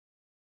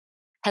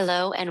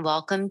Hello and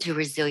welcome to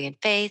Resilient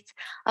Faith,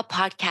 a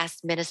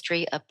podcast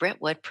ministry of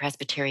Brentwood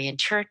Presbyterian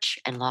Church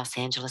in Los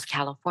Angeles,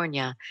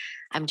 California.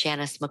 I'm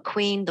Janice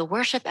McQueen, the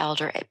worship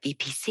elder at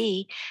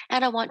BPC,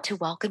 and I want to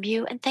welcome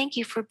you and thank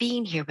you for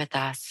being here with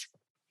us.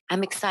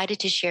 I'm excited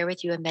to share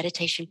with you a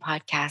meditation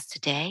podcast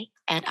today,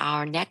 and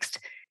our next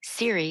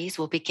series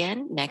will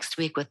begin next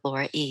week with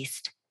Laura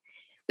East.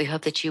 We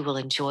hope that you will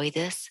enjoy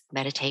this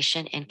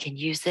meditation and can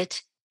use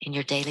it in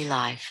your daily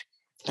life.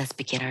 Let's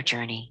begin our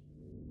journey.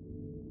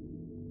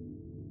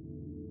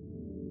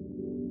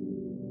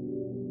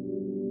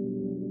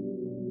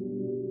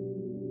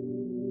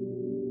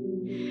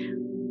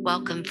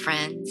 Welcome,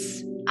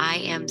 friends. I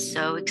am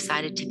so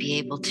excited to be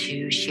able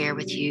to share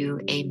with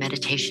you a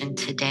meditation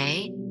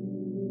today.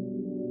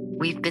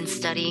 We've been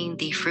studying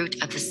the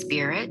fruit of the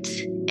Spirit,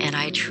 and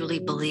I truly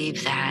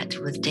believe that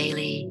with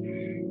daily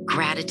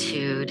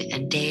gratitude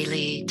and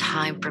daily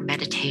time for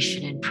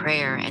meditation and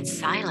prayer and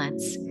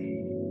silence,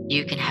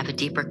 you can have a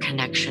deeper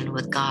connection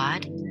with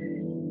God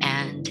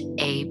and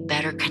a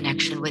better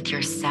connection with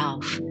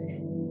yourself.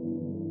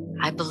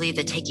 I believe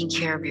that taking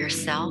care of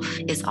yourself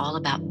is all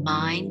about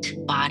mind,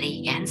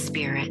 body, and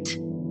spirit.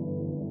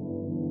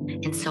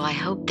 And so I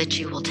hope that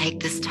you will take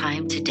this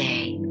time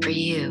today for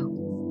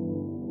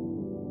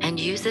you and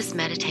use this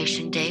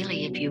meditation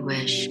daily if you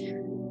wish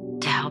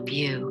to help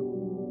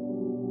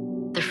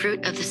you. The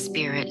fruit of the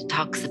Spirit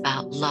talks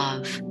about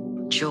love,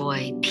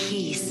 joy,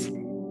 peace,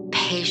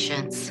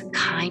 patience,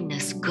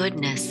 kindness,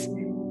 goodness,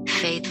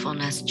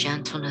 faithfulness,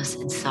 gentleness,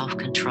 and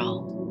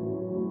self-control.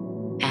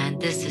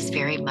 And this is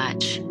very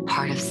much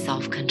part of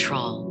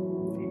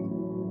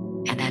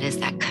self-control. And that is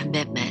that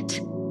commitment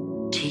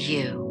to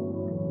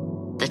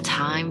you, the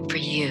time for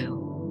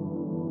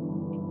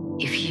you.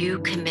 If you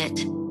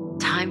commit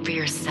time for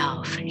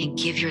yourself and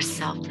give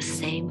yourself the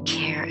same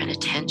care and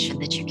attention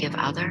that you give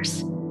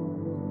others,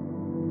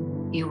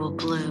 you will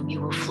bloom,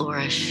 you will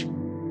flourish,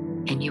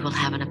 and you will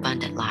have an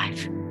abundant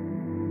life.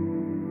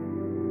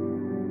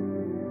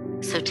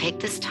 So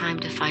take this time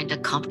to find a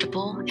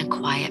comfortable and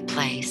quiet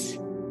place.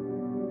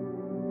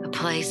 A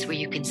place where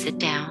you can sit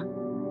down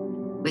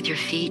with your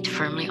feet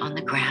firmly on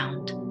the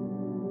ground,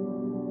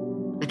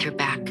 with your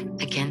back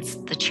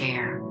against the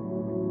chair,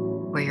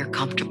 where you're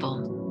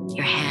comfortable,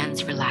 your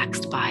hands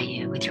relaxed by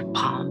you with your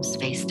palms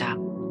faced up.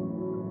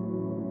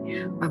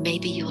 Or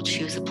maybe you'll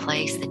choose a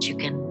place that you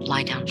can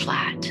lie down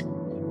flat.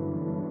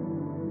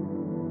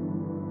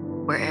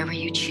 Wherever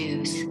you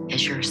choose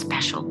as your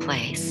special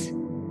place,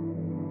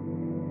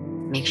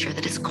 make sure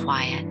that it's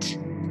quiet,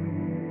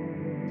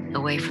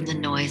 away from the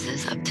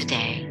noises of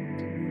today,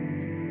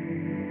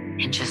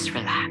 and just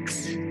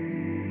relax.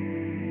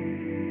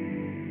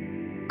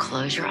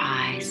 Close your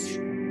eyes,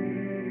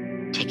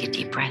 take a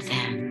deep breath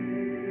in,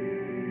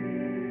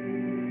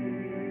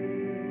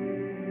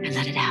 and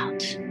let it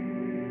out.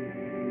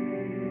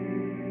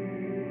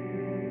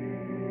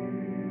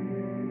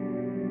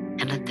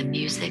 And let the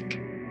music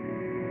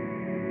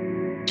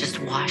just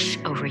wash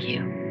over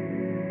you.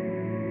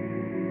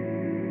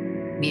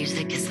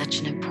 Music is such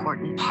an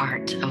important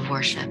part of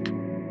worship,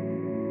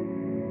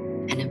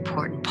 an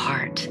important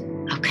part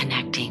of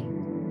connecting.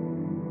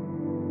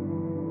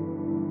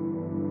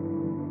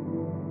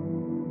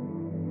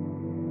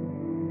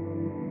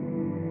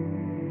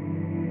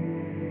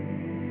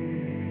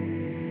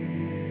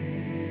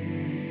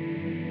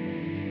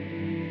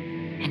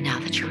 And now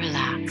that you're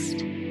relaxed,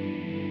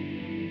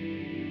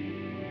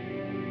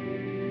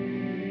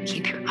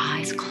 keep your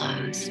eyes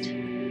closed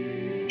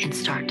and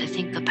start to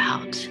think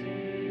about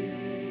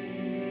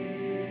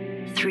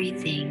 3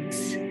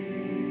 things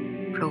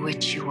for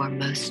which you are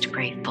most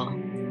grateful.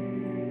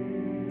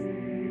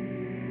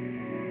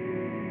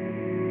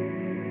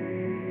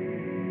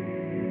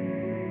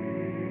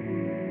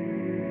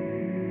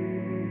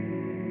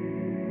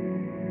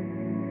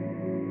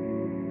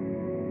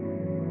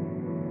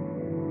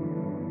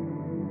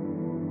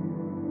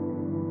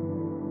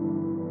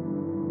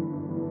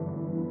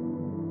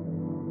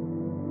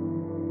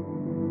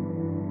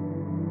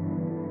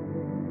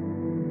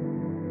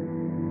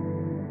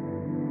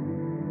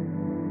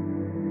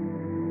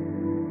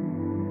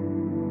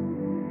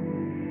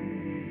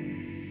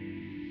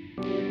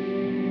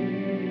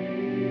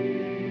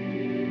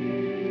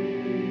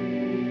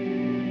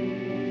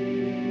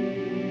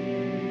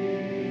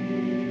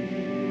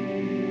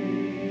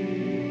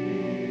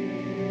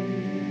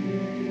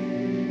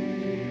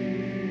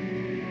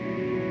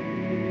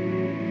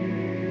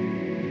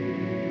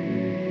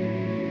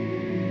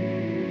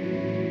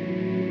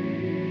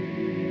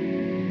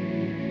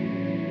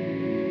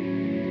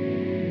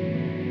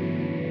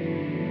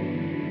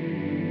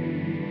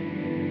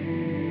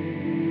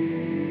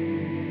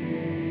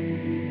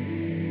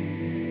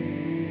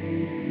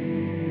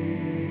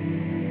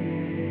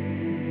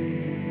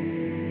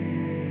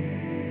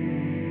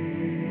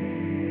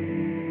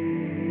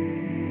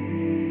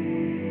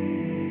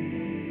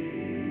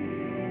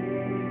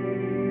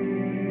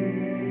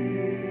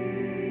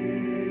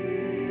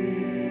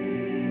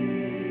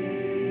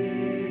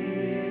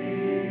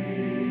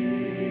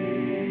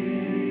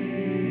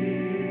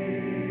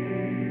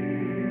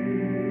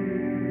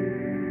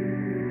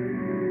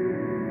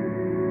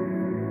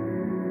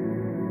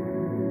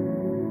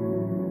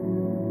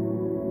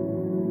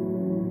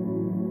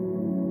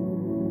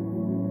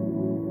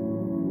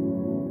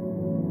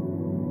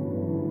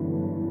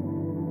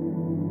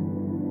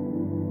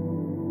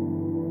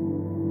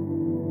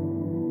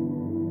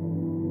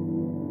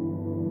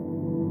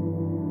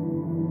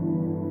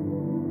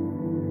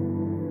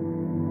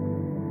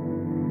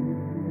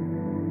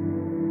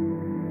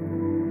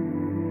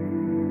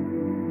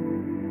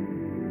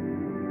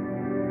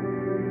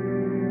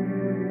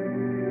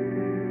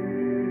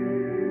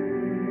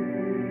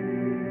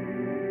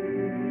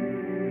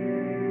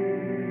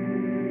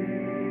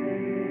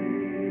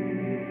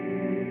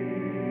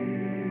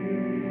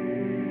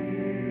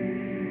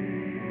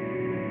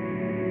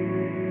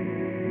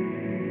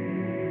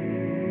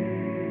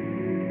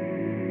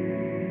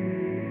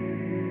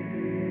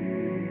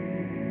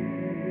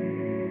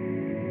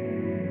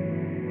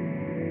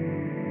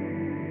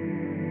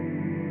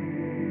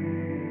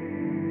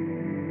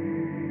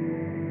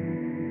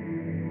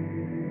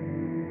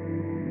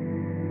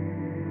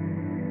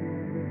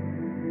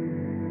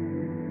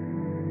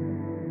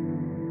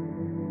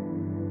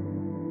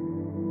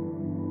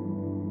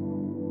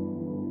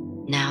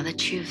 Now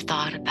that you've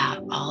thought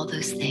about all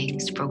those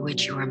things for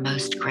which you are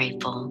most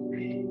grateful,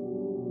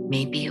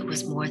 maybe it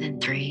was more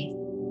than 3,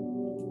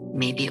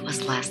 maybe it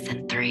was less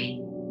than 3,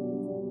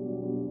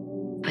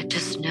 but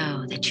just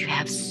know that you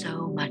have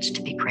so much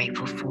to be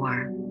grateful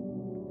for.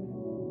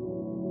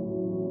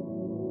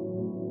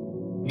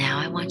 Now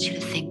I want you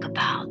to think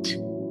about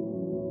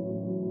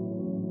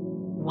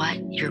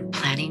what you're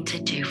planning to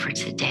do for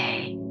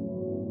today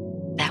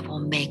that will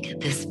make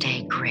this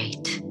day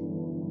great.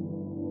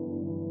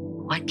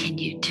 What can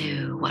you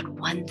do? What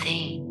one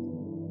thing,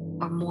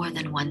 or more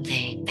than one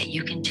thing, that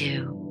you can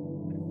do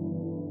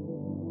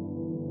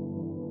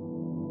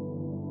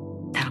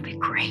that'll be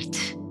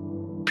great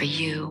for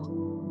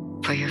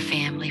you, for your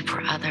family,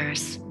 for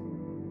others?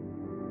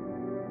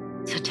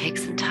 So take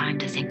some time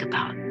to think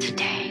about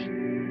today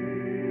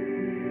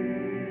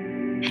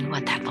and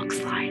what that looks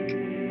like.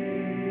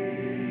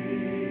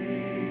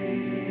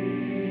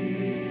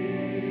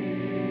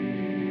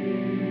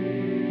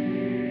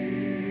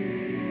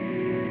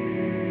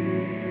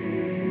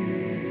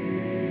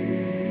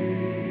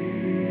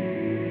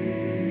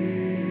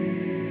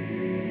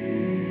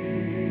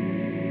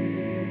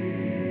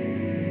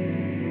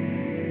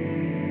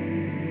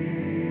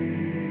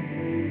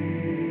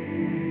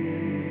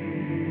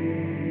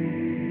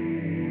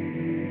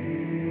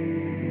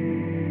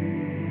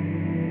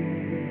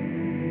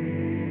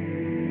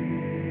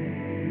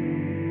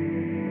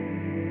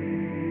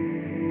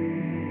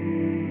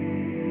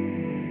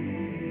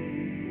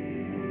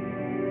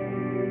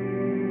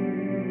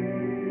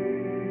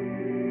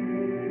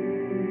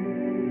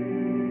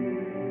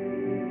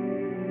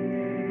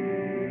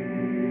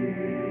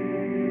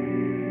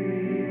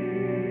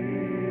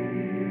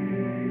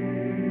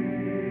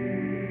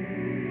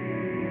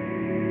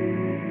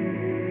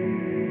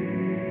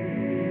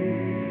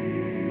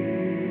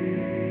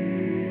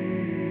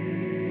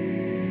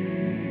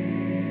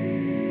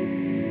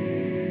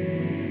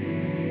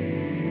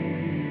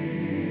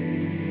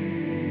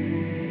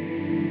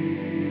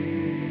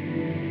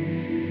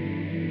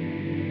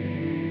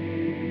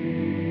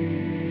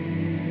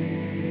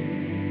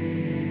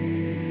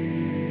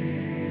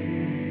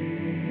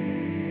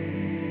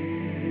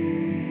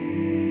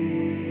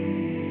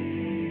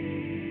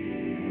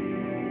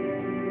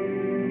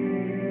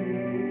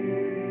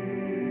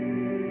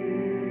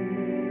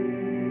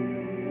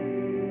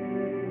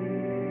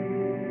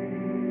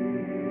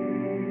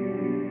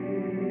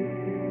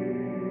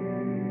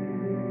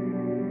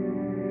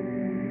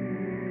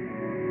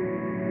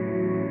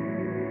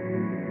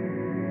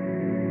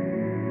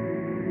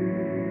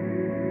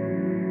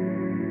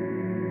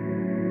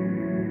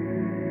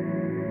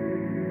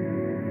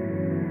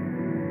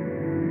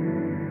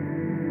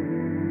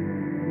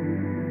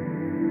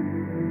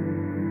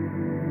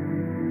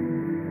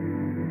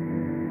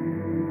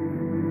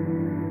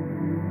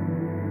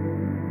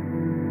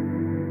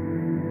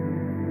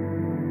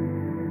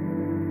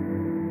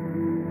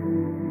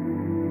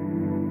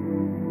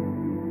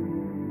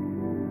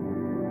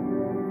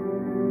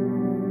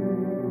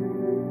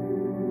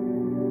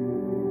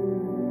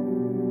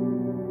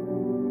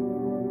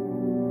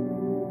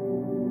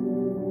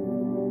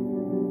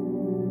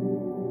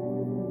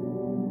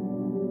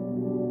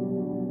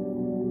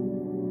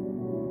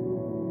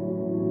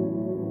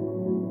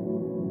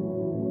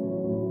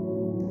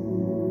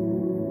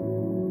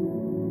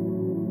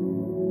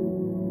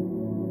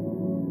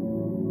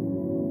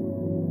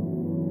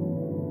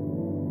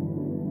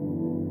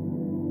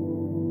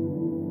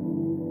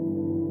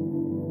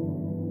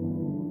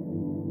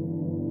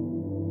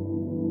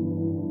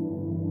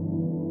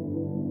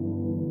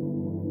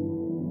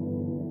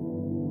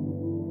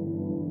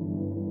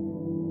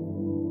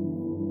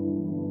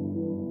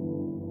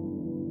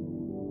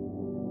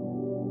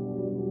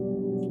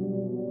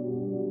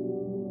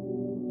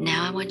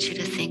 Now I want you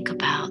to think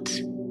about,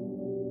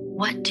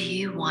 what do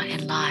you want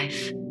in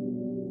life?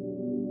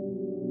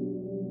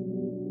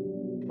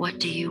 What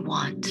do you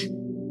want?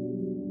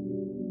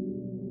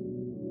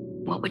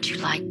 What would you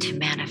like to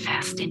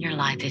manifest in your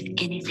life if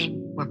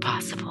anything were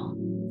possible?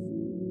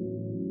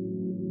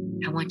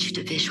 I want you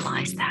to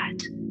visualize that.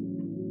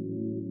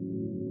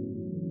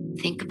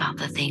 Think about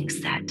the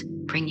things that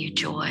bring you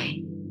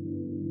joy.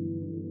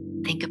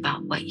 Think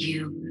about what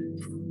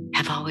you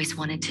have always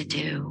wanted to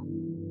do.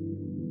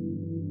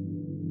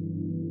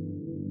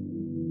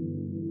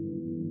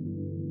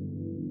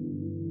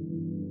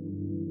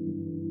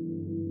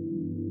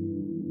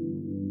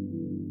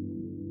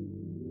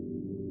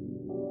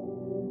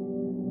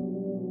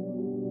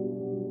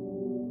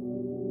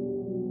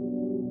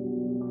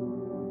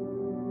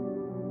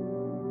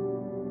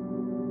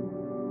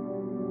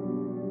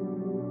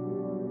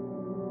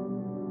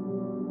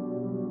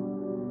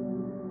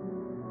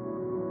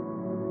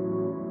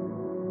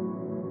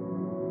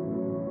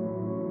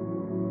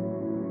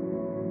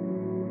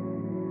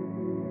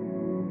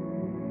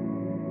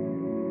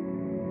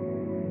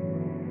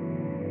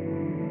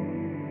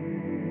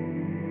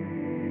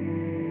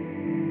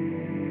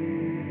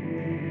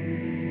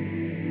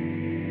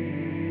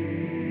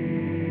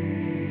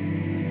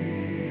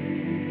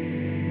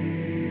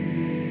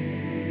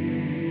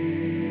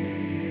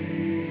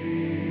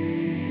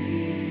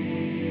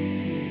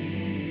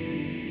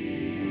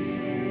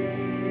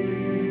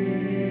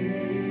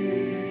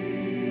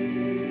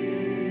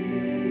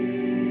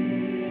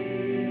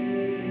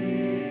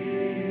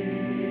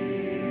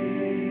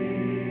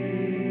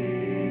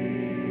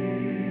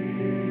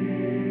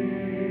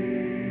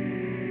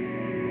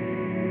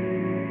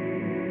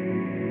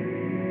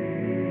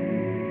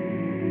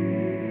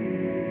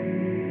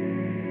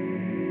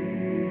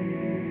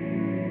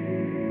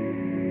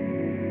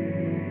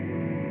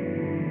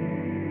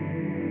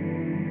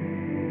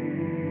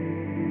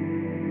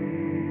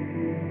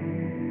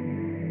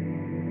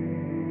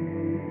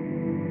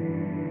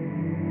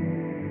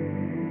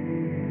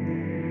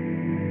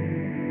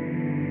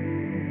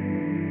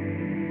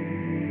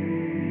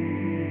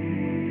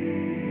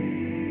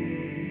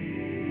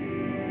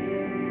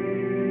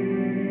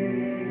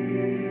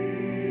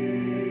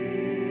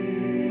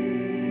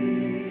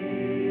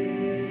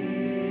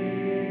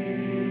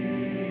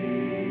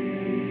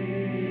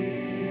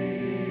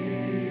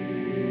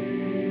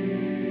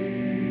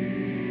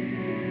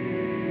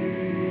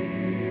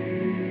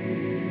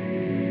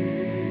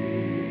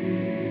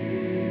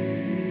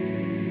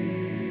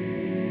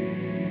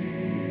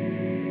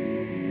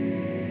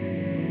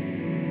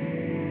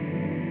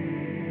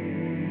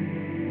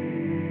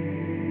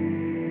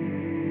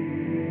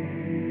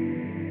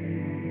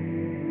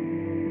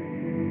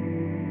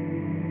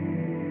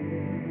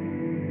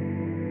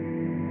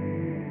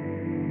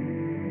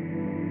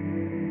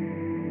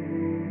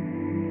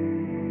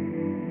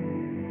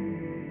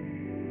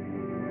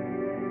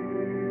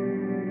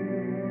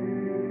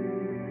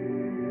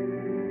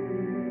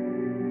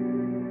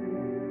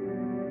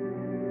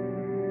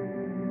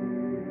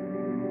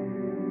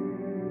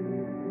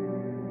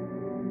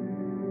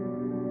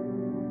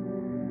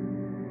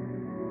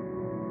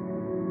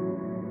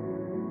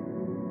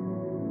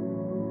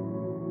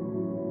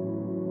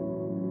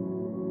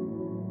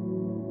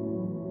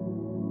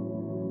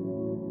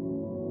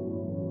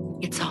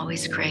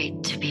 always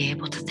great to be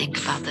able to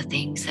think about the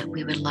things that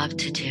we would love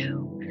to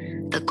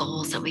do, the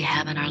goals that we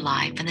have in our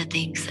life, and the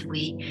things that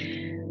we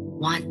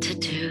want to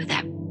do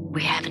that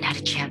we haven't had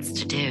a chance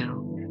to do.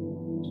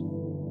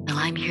 Well,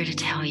 I'm here to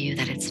tell you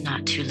that it's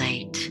not too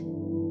late.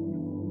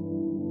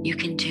 You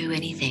can do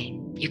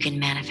anything. You can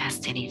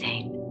manifest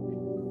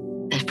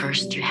anything. But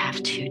first, you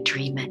have to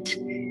dream it,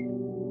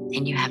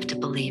 and you have to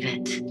believe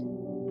it,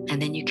 and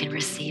then you can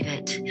receive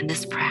it. And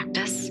this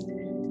practice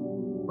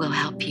will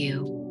help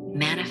you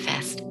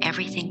manifest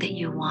everything that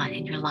you want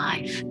in your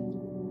life.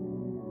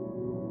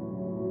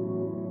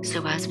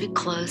 So as we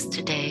close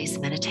today's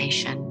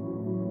meditation,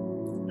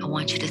 I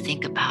want you to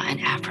think about an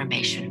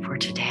affirmation for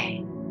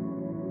today.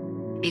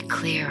 Be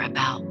clear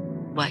about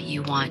what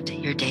you want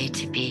your day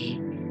to be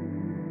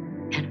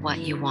and what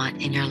you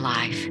want in your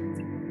life.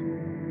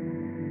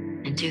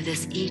 And do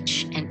this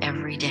each and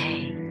every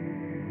day.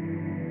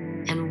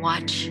 And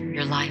watch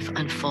your life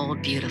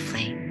unfold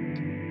beautifully.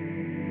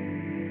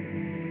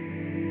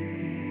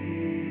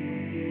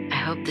 I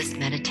hope this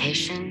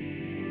meditation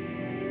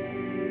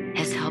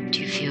has helped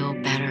you feel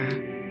better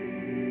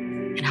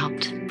and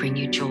helped bring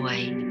you joy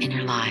in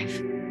your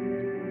life.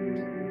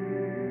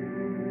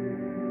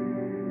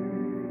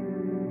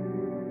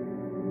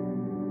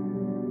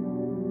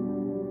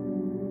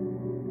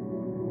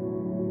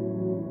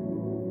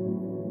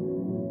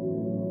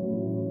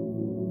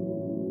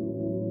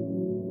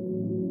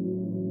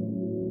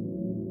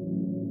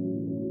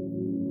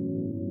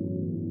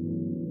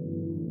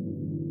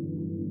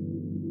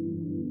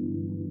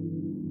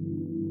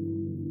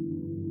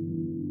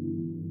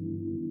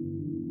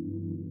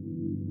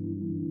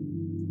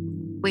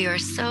 We are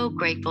so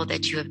grateful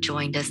that you have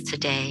joined us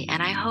today,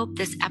 and I hope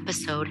this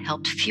episode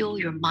helped fuel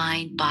your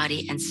mind,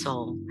 body, and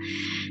soul.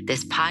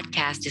 This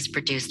podcast is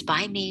produced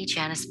by me,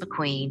 Janice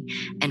McQueen,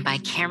 and by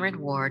Cameron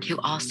Ward, who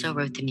also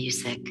wrote the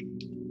music.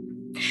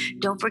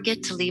 Don't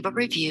forget to leave a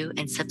review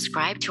and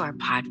subscribe to our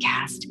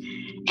podcast,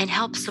 and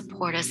help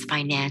support us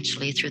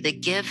financially through the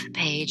Give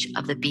page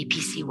of the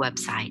BPC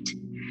website.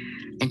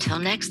 Until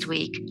next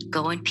week,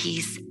 go in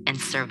peace and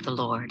serve the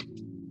Lord.